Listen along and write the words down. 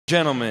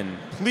Gentlemen,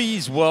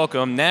 please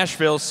welcome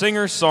Nashville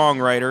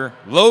singer-songwriter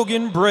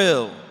Logan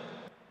Brill.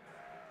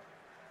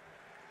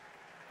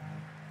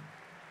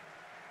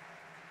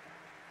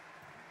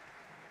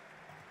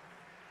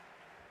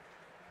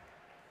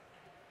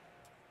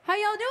 How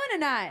y'all doing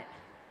tonight?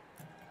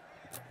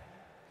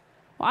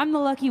 Well, I'm the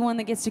lucky one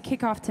that gets to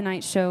kick off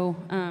tonight's show.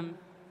 And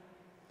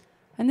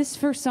this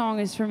first song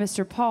is for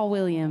Mr. Paul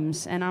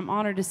Williams, and I'm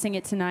honored to sing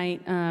it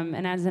tonight.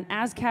 And as an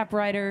ASCAP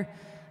writer,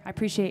 I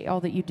appreciate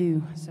all that you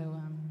do. So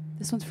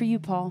this one's for you,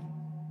 Paul.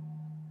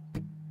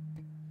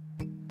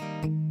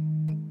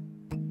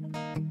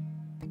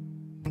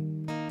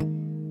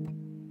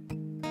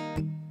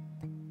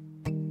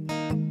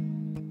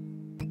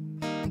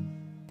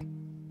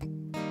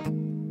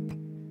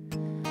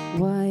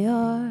 Why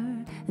are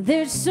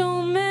there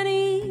so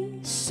many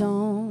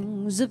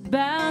songs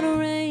about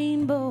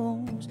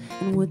rainbows,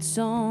 and what's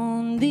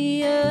on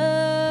the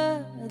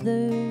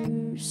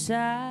other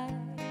side?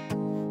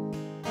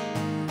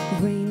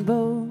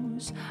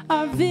 Rainbows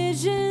are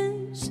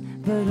visions,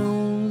 but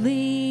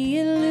only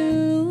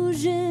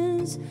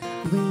illusions.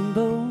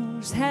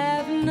 Rainbows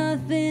have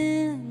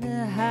nothing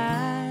to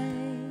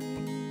hide.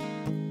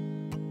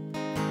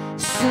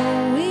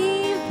 So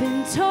we've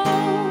been told,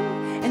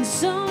 and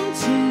some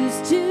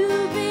choose to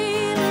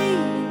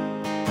believe,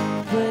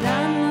 but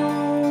I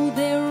know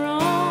they're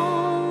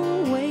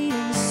wrong. Wait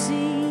and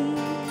see.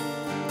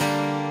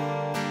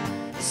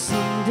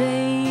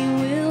 Someday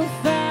we'll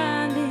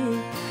find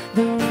it,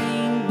 the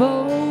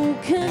rainbow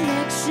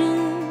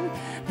connection,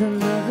 the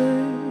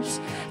lovers,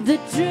 the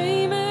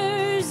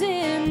dreamers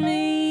in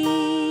me.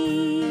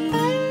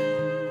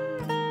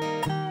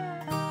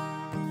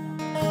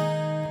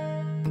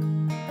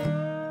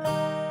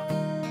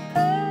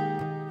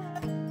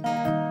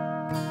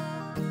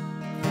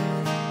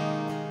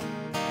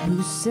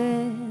 Who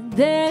said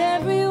that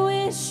every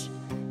wish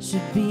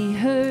should be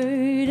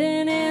heard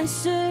and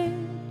answered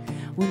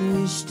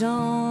when wished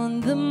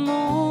on the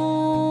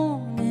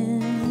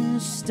morning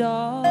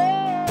star?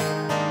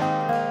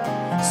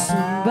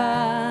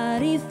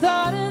 Somebody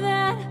thought of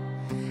that,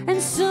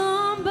 and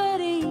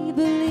somebody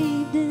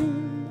believed it.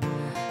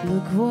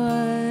 Look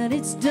what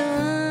it's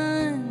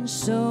done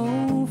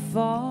so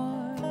far.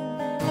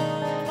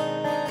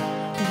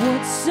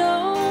 What's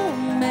so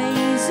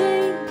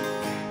amazing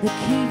that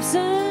keeps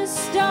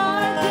us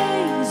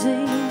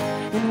stargazing,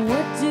 and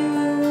what do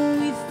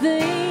we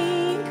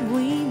think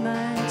we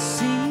might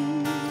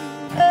see?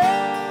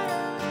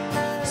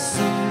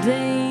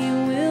 Someday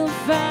we'll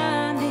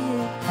find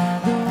it,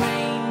 the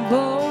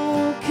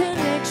rainbow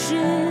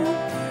connection,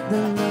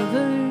 the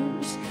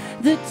lovers,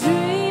 the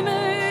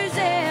dreamers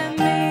and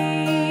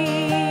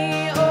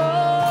me.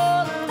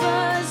 All of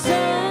us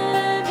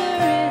under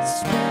its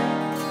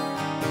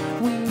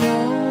spell, we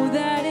know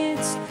that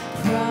it's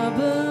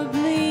probably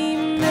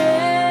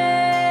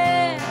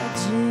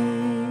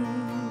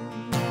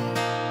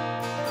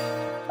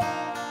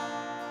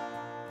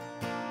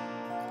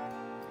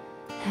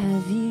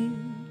have you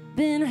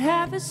been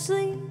half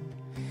asleep,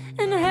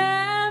 and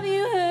have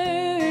you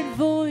heard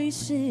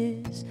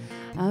voices?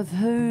 I've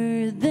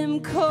heard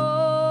them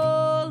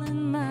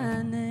calling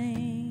my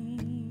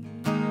name.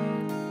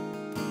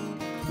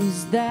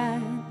 Is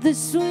that the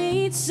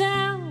sweet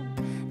sound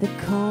that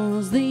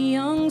calls the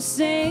young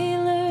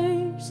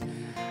sailors?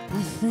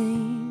 I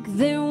think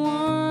they're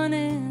one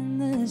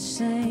and the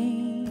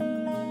same.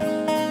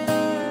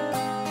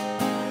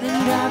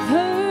 And I've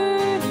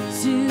heard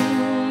it too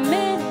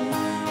many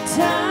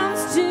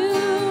times to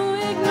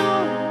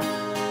ignore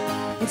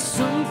it. It's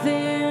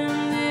something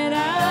that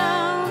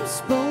I'm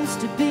supposed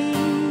to be.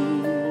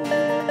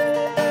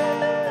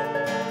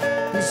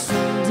 And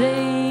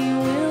someday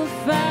we'll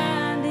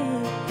find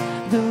it,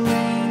 the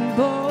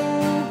rainbow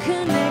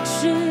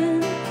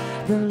connection,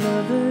 the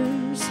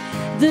lovers,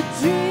 the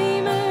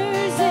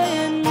dreamers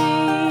and me.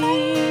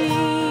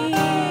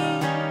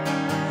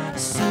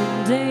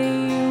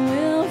 Someday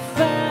we'll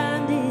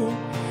find it,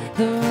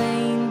 the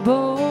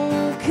rainbow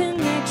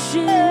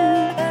connection,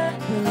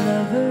 the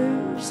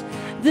lovers,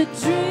 the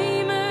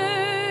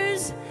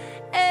dreamers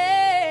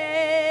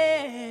and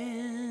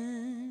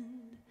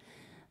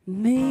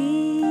me.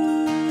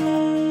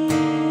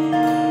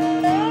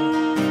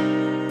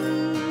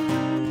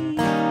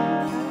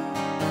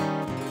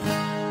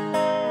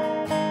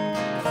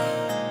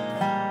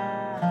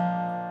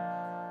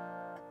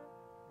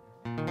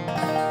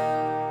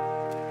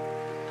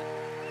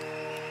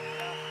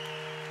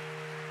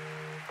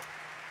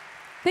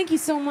 Thank you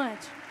so much.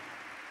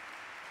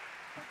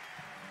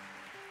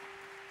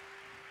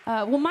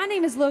 Well, my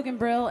name is Logan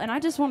Brill, and I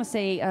just want to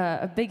say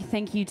a big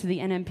thank you to the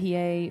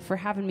NMPA for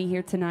having me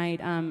here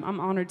tonight. I'm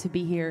honored to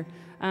be here.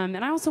 And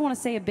I also want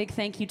to say a big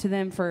thank you to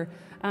them for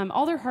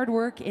all their hard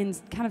work in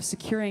kind of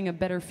securing a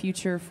better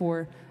future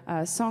for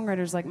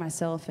songwriters like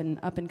myself and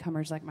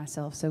up-and-comers like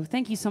myself. So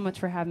thank you so much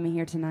for having me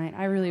here tonight.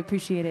 I really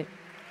appreciate it.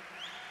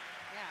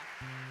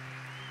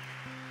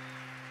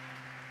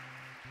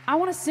 I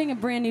want to sing a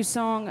brand new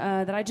song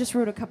that I just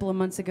wrote a couple of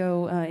months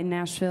ago in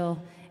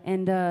Nashville.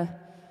 And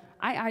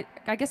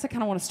I guess I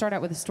kind of want to start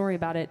out with a story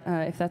about it,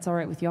 if that's all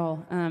right with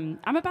y'all.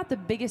 I'm about the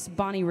biggest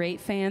Bonnie Raitt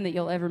fan that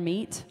you'll ever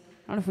meet.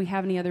 I don't know if we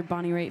have any other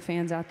Bonnie Raitt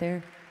fans out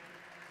there.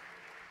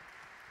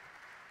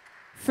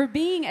 For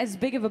being as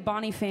big of a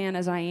Bonnie fan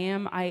as I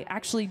am, I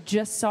actually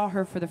just saw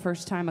her for the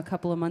first time a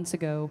couple of months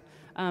ago.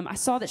 I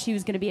saw that she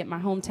was going to be at my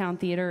hometown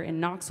theater in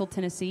Knoxville,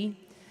 Tennessee,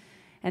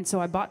 and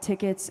so I bought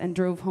tickets and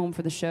drove home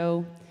for the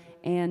show,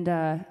 and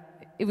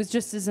it was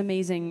just as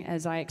amazing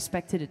as I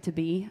expected it to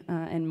be,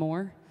 and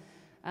more.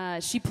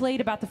 She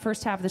played about the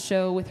first half of the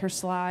show with her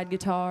slide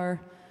guitar,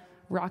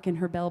 rocking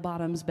her bell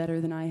bottoms better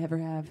than I ever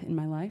have in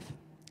my life.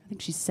 I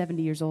think she's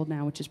 70 years old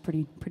now, which is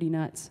pretty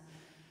nuts.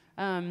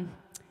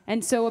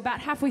 And so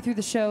about halfway through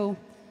the show,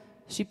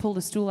 she pulled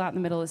a stool out in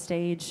the middle of the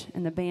stage,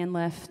 and the band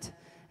left,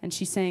 and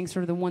she sang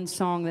sort of the one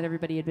song that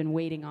everybody had been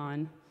waiting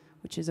on,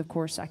 which is, of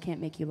course, I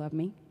Can't Make You Love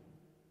Me.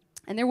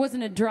 And there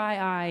wasn't a dry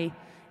eye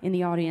in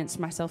the audience,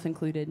 myself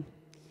included.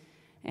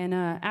 And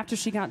after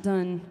she got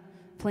done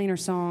playing her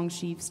song,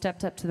 she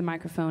stepped up to the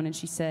microphone and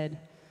she said,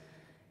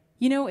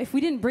 "You know, if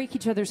we didn't break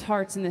each other's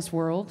hearts in this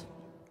world,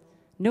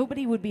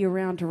 nobody would be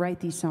around to write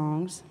these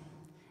songs,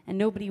 and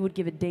nobody would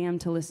give a damn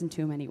to listen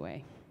to them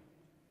anyway."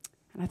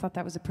 And I thought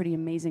that was a pretty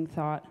amazing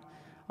thought.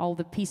 All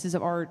the pieces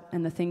of art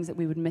and the things that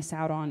we would miss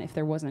out on if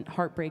there wasn't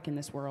heartbreak in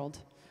this world.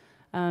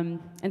 And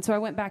so I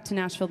went back to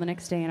Nashville the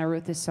next day and I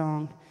wrote this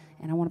song,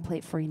 and I want to play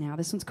it for you now.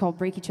 This one's called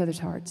Break Each Other's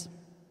Hearts.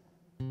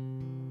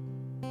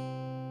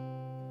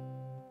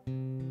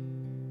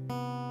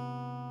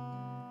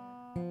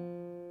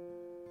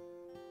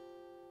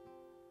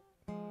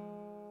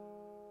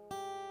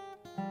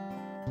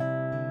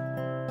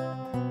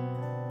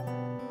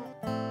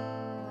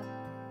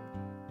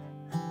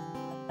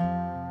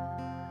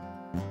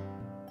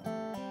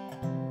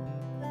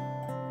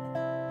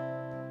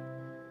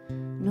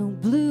 No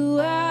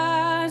blue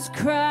eyes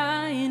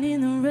crying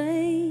in the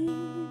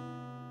rain.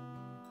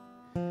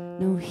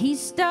 No, he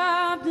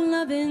stopped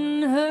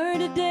loving her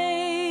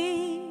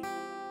today.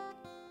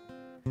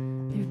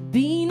 There'd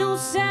be no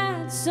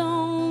sad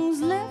songs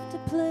left to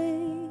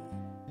play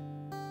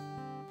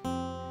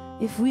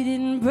if we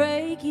didn't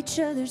break each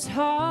other's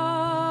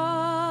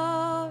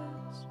hearts.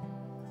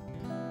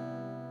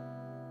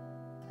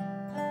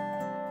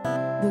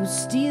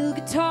 Those steel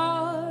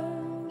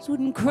guitars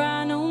wouldn't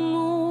cry no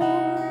more.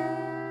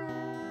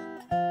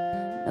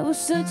 No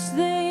such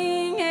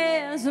thing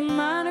as a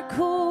minor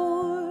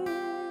chord.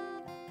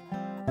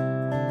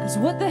 'Cause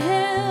what the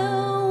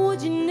hell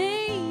would you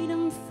need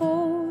them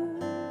for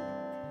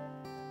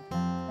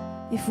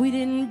if we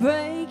didn't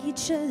break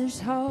each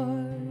other's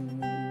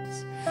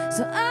hearts?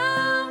 So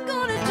I'm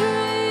gonna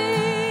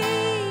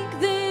drink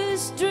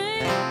this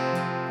drink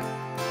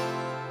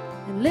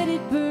and let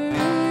it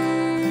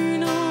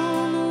burn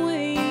on the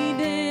way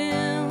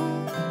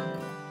down.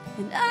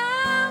 And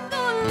I'm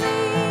gonna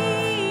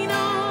lean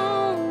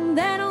on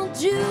that old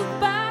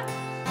jukebox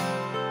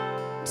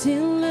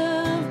till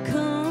love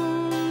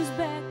comes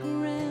back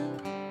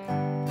around.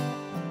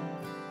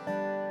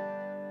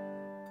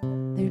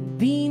 There'd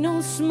be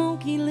no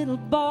smoky little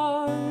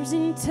bars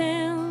in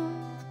town.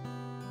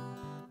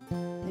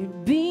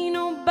 There'd be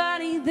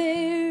nobody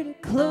there to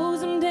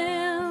close them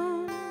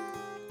down.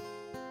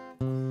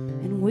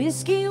 And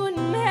whiskey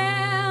wouldn't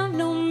have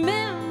no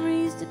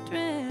memories to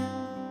drown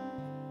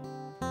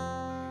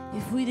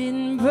if we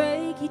didn't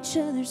break each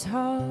other's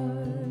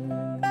hearts.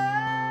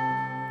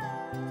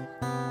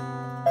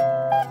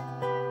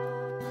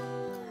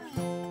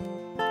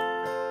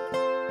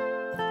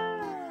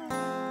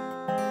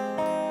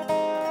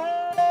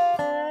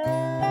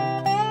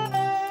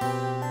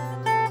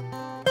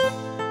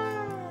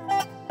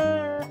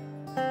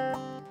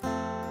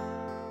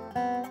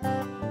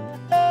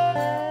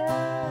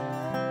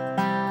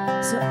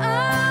 So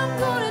I'm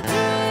gonna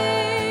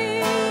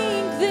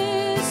drink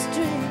this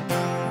drink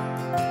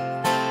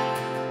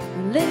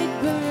and let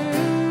it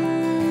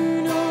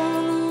burn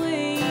on the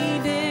way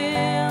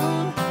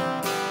down.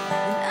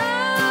 And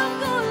I'm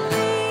gonna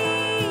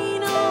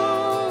lean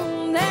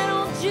on that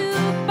old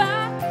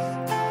jukebox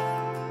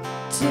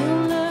till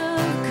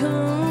love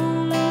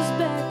comes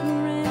back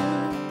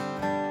around.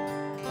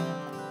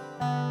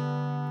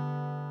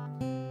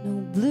 No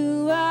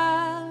blue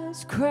eyes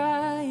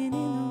crying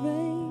in the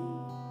rain.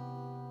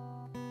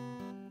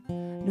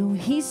 No,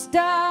 he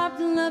stopped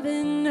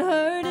loving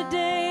her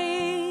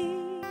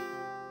today.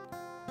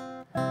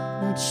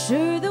 Not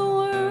sure the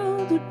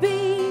world would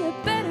be a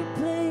better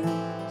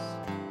place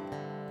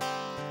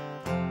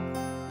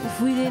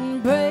if we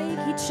didn't break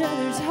each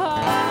other's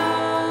hearts.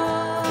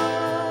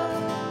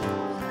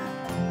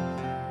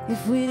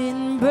 If we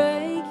didn't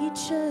break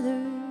each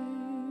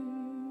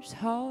other's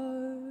hearts.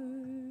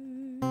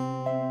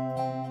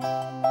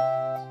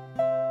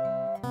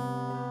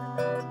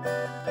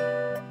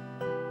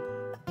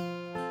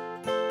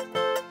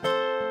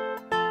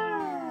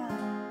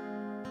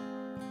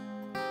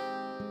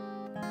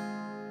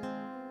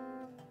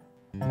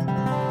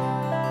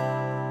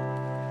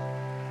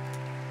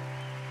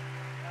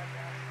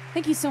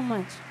 Thank you so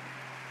much.